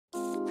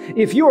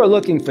If you are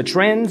looking for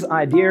trends,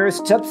 ideas,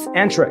 tips,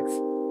 and tricks,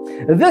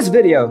 this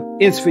video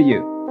is for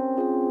you.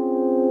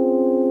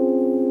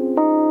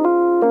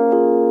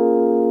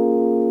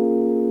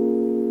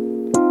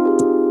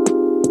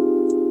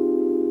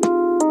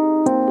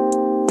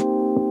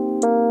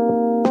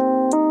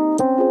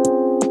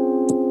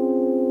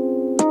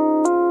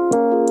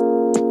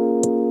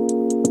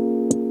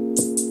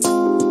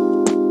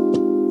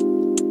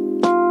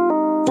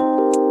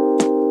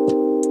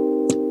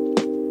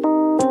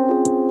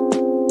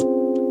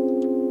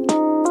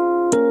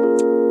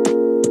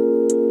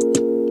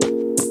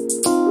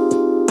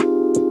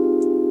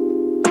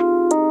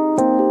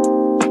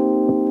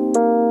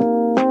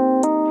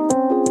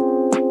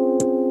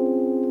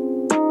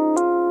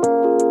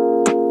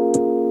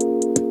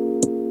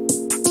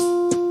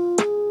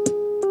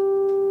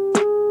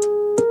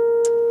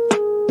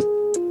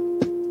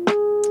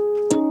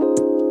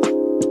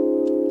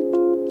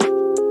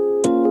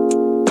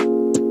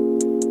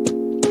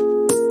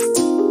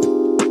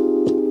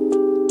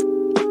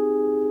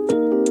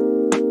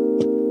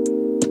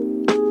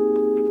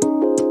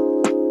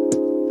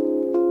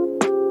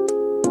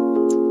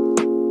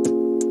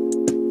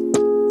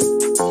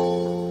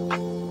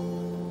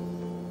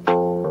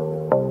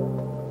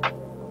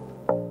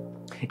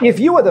 If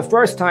you are the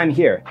first time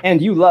here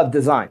and you love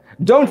design,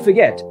 don't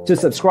forget to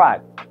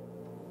subscribe.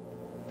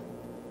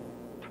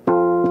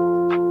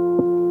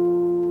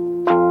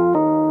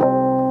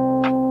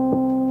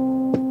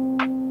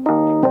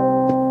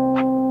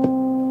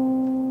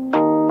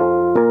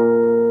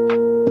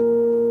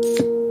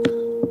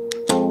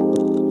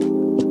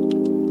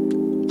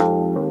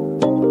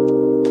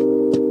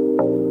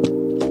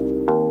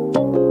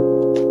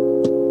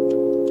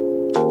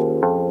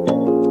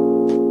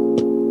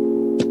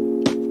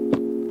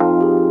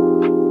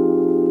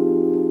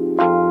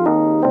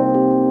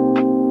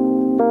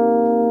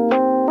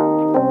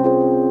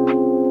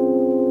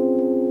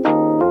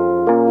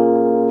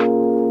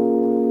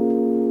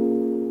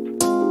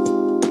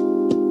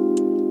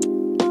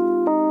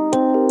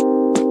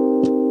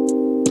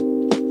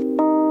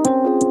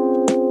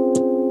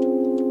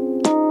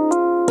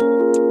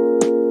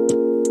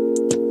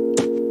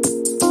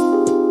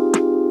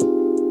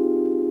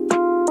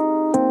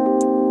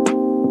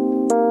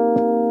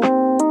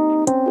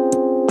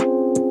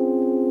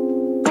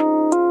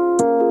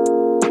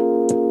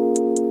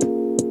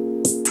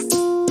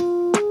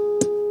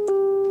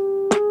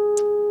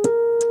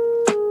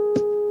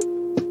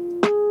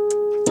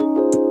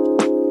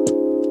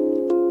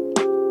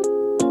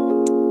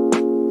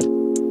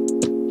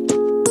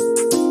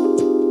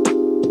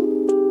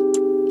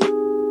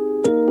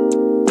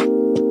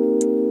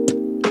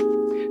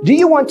 Do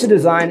you want to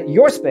design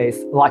your space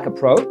like a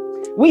pro?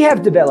 We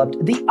have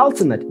developed the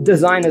ultimate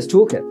designer's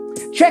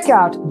toolkit. Check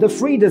out the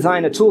free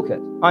designer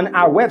toolkit on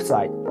our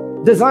website,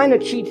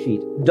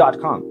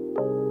 designercheatsheet.com.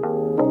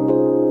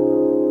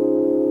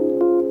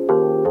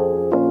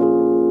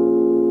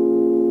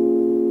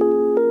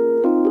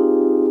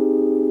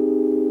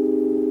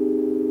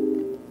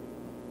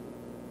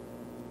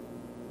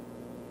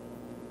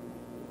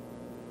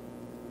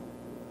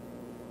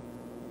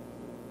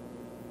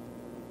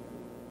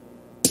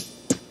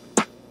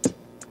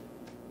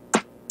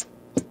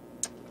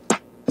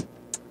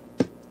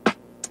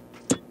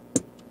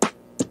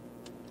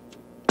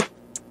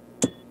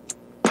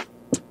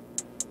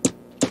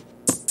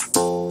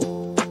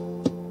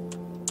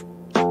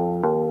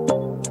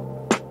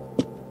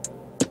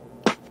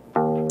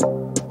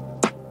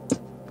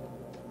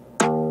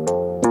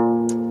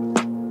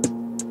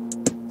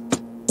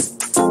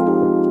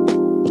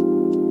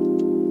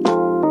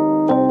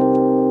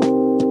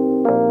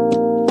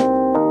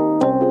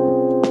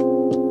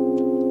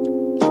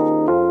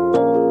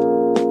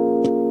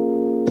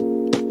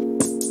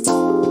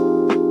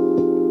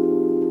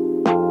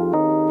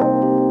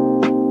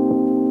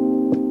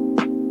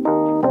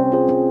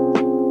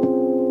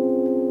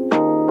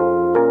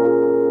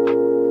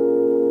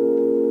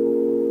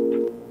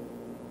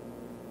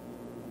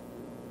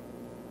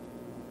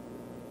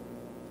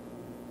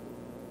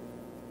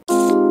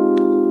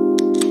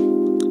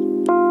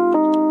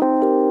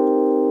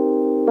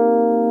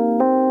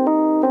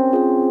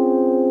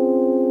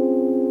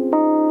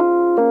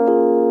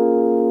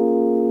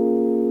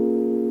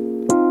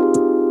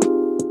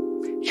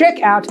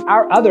 Check out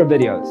our other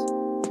videos.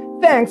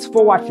 Thanks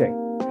for watching.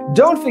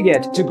 Don't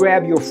forget to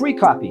grab your free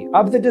copy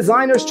of the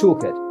Designer's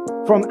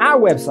Toolkit from our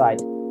website,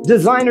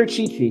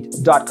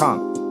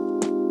 designercheatsheet.com.